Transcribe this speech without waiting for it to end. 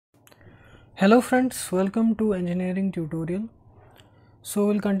Hello friends, welcome to engineering tutorial. So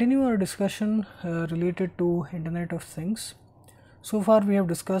we'll continue our discussion related to Internet of Things. So far we have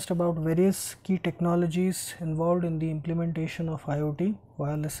discussed about various key technologies involved in the implementation of IoT,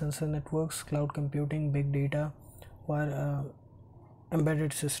 wireless sensor networks, cloud computing, big data,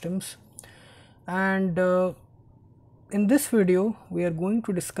 embedded systems. And in this video we are going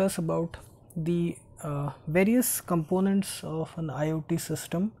to discuss about the various components of an IoT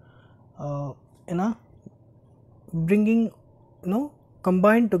system in a bringing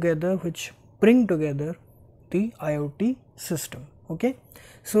combined together, which bring together the IoT system. Okay,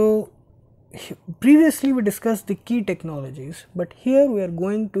 so previously we discussed the key technologies, but here we are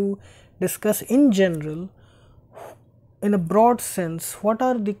going to discuss in general, in a broad sense, what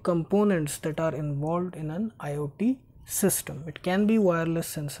are the components that are involved in an IoT system. It can be wireless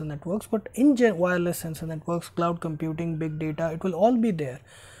sensor networks, but in wireless sensor networks, cloud computing, big data, it will all be there.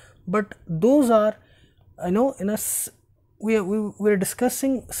 But those are, we are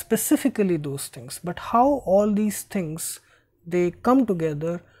discussing specifically those things, but how all these things they come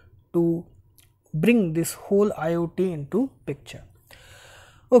together to bring this whole IoT into picture.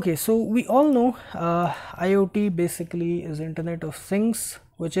 Okay, so we all know IoT basically is Internet of Things,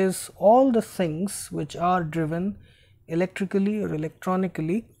 which is all the things which are driven electrically or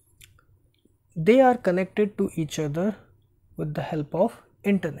electronically. They are connected to each other with the help of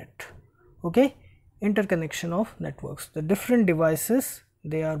internet. Okay, interconnection of networks. The different devices,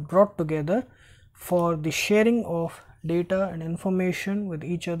 they are brought together for the sharing of data and information with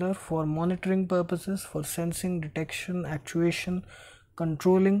each other, for monitoring purposes, for sensing, detection, actuation,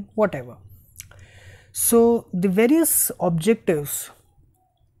 controlling, whatever. So the various objectives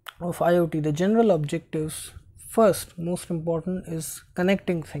of IoT, the general objectives, first most important is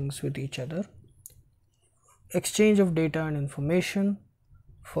connecting things with each other, exchange of data and information,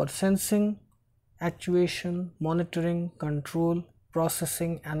 for sensing, actuation, monitoring, control,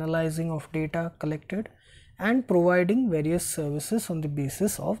 processing, analyzing of data collected, and providing various services on the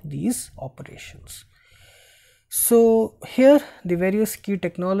basis of these operations. So here the various key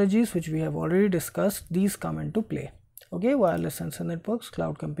technologies which we have already discussed, these come into play. Okay, wireless sensor networks,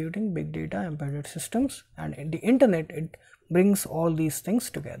 cloud computing, big data, embedded systems, and in the internet, it brings all these things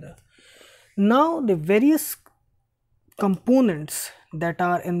together. Now the various components that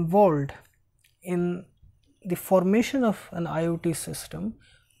are involved in the formation of an IoT system,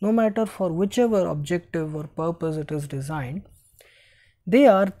 no matter for whichever objective or purpose it is designed, they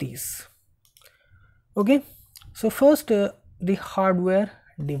are these. Okay, so first the hardware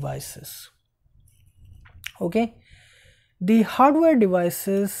devices. Okay, the hardware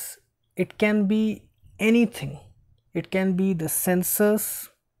devices, it can be anything. It can be the sensors,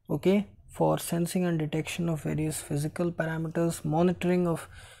 okay, for sensing and detection of various physical parameters, monitoring of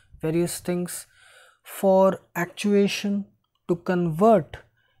various things, for actuation, to convert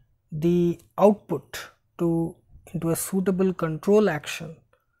the output into a suitable control action,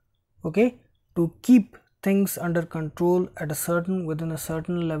 okay, to keep things under control at within a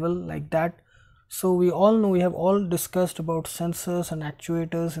certain level, like that. So we all know, we have all discussed about sensors and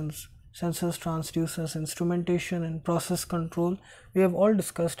actuators and sensors, transducers, instrumentation and process control. We have all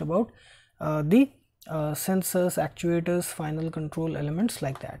discussed about the sensors, actuators, final control elements,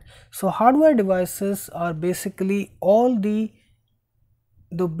 like that. So hardware devices are basically all the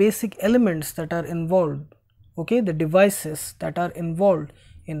basic elements that are involved, okay, the devices that are involved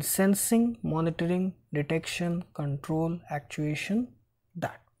in sensing, monitoring, detection, control, actuation,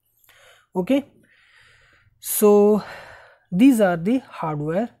 that. Okay, so these are the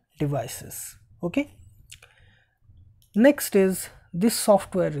hardware devices. Okay, next is the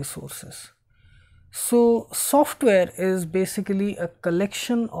software resources. So software is basically a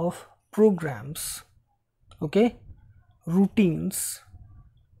collection of programs, okay, routines,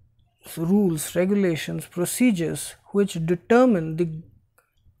 rules, regulations, procedures, which determine the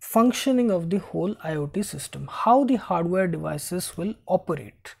functioning of the whole IoT system, how the hardware devices will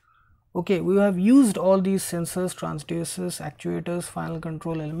operate. Okay, we have used all these sensors, transducers, actuators, final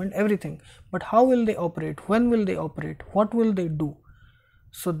control element, everything, but how will they operate, when will they operate, what will they do?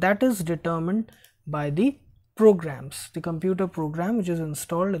 So that is determined by the programs, the computer program which is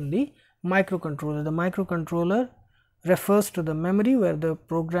installed in the microcontroller. The microcontroller refers to the memory where the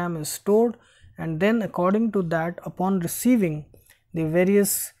program is stored, and then according to that, upon receiving the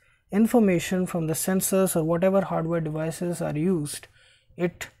various information from the sensors or whatever hardware devices are used,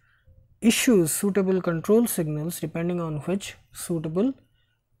 it issues suitable control signals depending on which suitable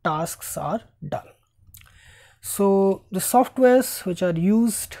tasks are done. So the softwares which are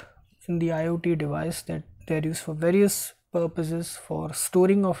used in the IoT device, that they are used for various purposes, for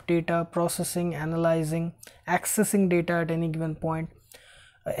storing of data, processing, analyzing, accessing data at any given point,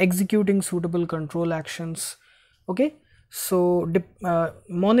 executing suitable control actions. Okay, so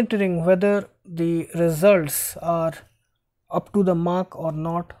monitoring whether the results are up to the mark or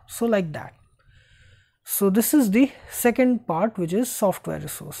not, so like that. So this is the second part, which is software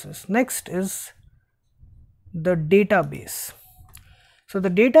resources. Next is the database. So the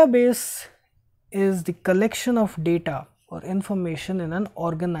database is the collection of data or information in an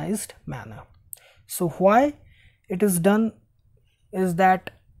organized manner. So why it is done is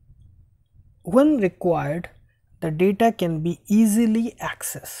that when required, the data can be easily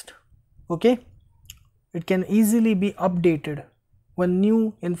accessed. Okay, it can easily be updated when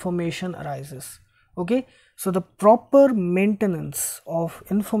new information arises. Okay, so the proper maintenance of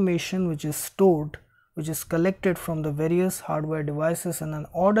information which is stored, which is collected from the various hardware devices in an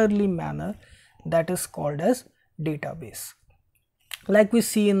orderly manner, that is called as database. Like we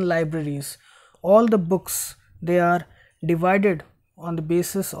see in libraries, all the books, they are divided on the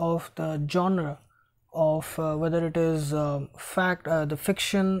basis of the genre of whether it is the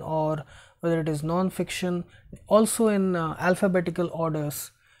fiction, or whether it is non-fiction. Also in alphabetical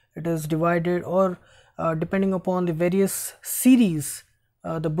orders it is divided, or depending upon the various series,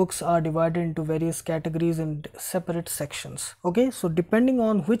 the books are divided into various categories and separate sections. Okay, so depending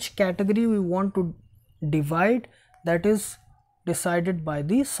on which category we want to divide, that is decided by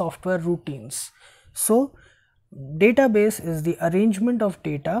the software routines. So database is the arrangement of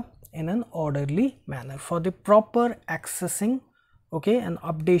data in an orderly manner for the proper accessing, okay, and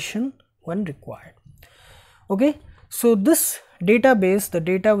updation when required. Okay, so this database, the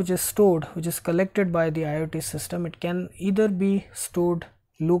data which is stored, which is collected by the IoT system, it can either be stored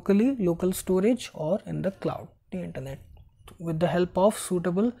locally, local storage, or in the cloud, the internet, with the help of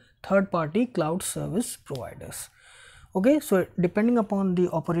suitable third-party cloud service providers. Okay, so depending upon the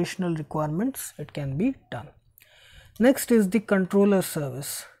operational requirements, it can be done. Next is the controller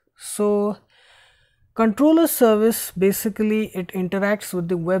service. So controller service, basically it interacts with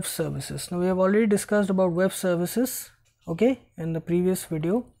the web services. Now we have already discussed about web services, okay, in the previous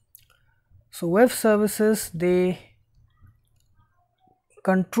video. So web services, they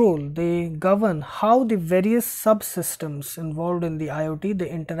control, they govern how the various subsystems involved in the IoT, they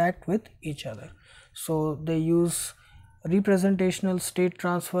interact with each other. So they use representational state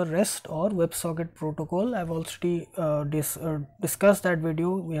transfer REST or WebSocket protocol. I have already discussed that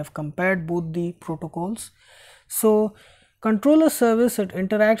video. We have compared both the protocols. So controller service, it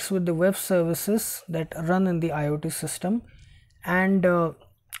interacts with the web services that run in the IoT system, and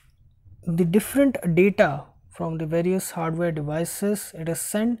the different data from the various hardware devices, it is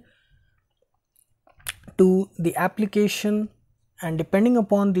sent to the application, and depending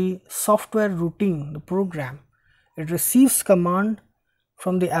upon the software routine, the program, it receives command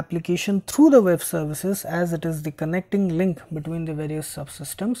from the application through the web services, as it is the connecting link between the various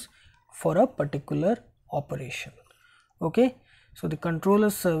subsystems for a particular operation. Okay, so the controller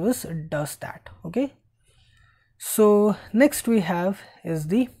service, it does that. Okay, so next we have is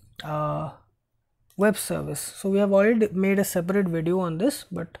the web service. So we have already made a separate video on this,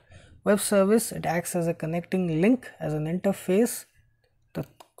 but web service, it acts as a connecting link, as an interface, the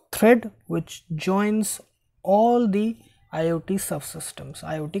thread which joins all the IoT subsystems,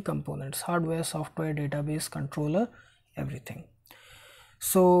 IoT components, hardware, software, database, controller, everything.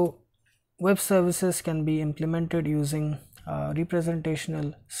 So web services can be implemented using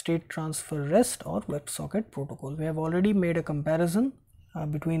representational state transfer REST or WebSocket protocol. We have already made a comparison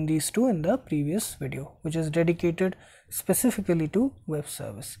between these two in the previous video, which is dedicated specifically to web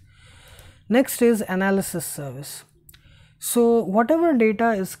service. Next is analysis service. So whatever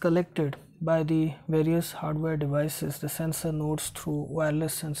data is collected by the various hardware devices, the sensor nodes through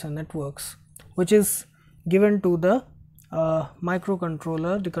wireless sensor networks, which is given to the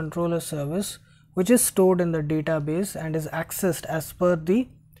microcontroller, the controller service, which is stored in the database and is accessed as per the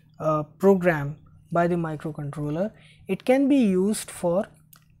program by the microcontroller. It can be used for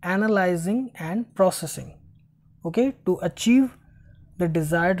analyzing and processing, okay, to achieve the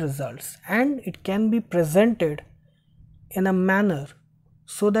desired results, and it can be presented in a manner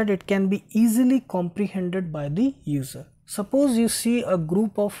so that it can be easily comprehended by the user. Suppose you see a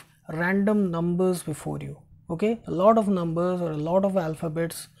group of random numbers before you, okay, a lot of numbers or a lot of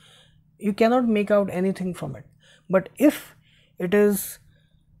alphabets, you cannot make out anything from it. But if it is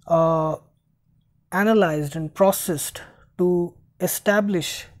analyzed and processed to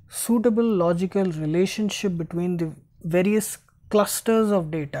establish suitable logical relationship between the various clusters of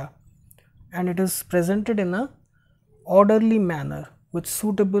data, and it is presented in a orderly manner with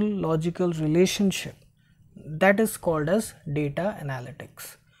suitable logical relationship, that is called as data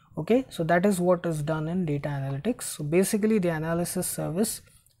analytics. Okay, so that is what is done in data analytics. So basically the analysis service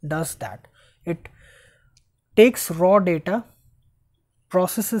does that. It takes raw data,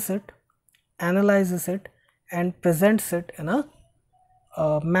 processes it, analyzes it, and presents it in a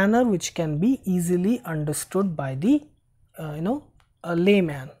manner which can be easily understood by the a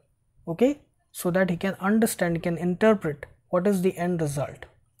layman. Okay, so that he can understand, he can interpret what is the end result.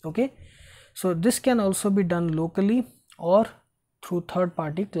 Okay, so this can also be done locally or through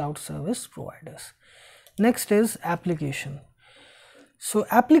third-party cloud service providers. Next is application. So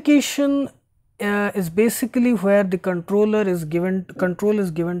application is basically where the control is given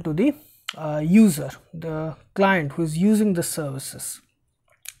to the user, the client who is using the services.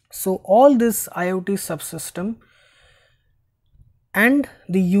 So all this IoT subsystem and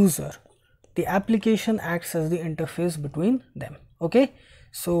the user, the application acts as the interface between them. Okay,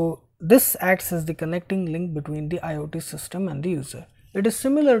 so this acts as the connecting link between the IoT system and the user. It is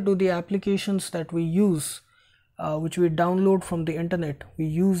similar to the applications that we use, which we download from the internet, we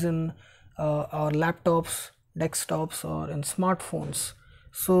use in our laptops, desktops, or in smartphones.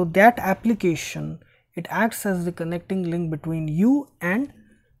 So that application, it acts as the connecting link between you and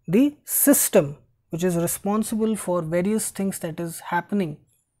the system, which is responsible for various things that is happening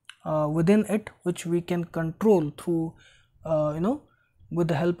within it, which we can control through with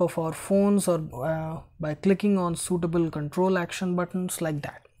the help of our phones or by clicking on suitable control action buttons like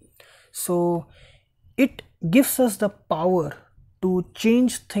that. So it gives us the power to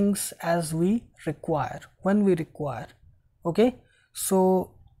change things as we require, when we require. Okay,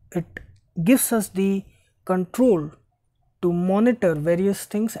 so it gives us the control to monitor various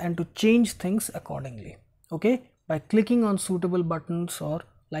things and to change things accordingly. Okay, by clicking on suitable buttons or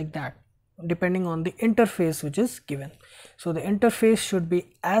like that, depending on the interface which is given. So the interface should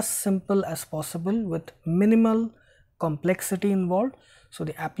be as simple as possible with minimal complexity involved. So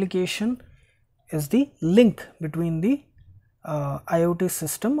the application is the link between the IoT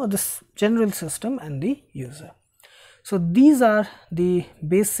system or this general system and the user. So these are the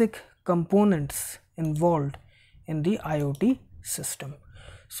basic components involved in the IoT system.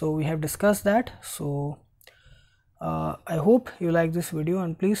 So we have discussed that. So I hope you like this video,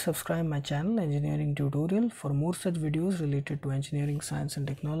 and please subscribe my channel Engineering Tutorial for more such videos related to engineering, science and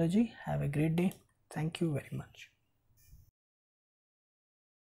technology. Have a great day. Thank you very much.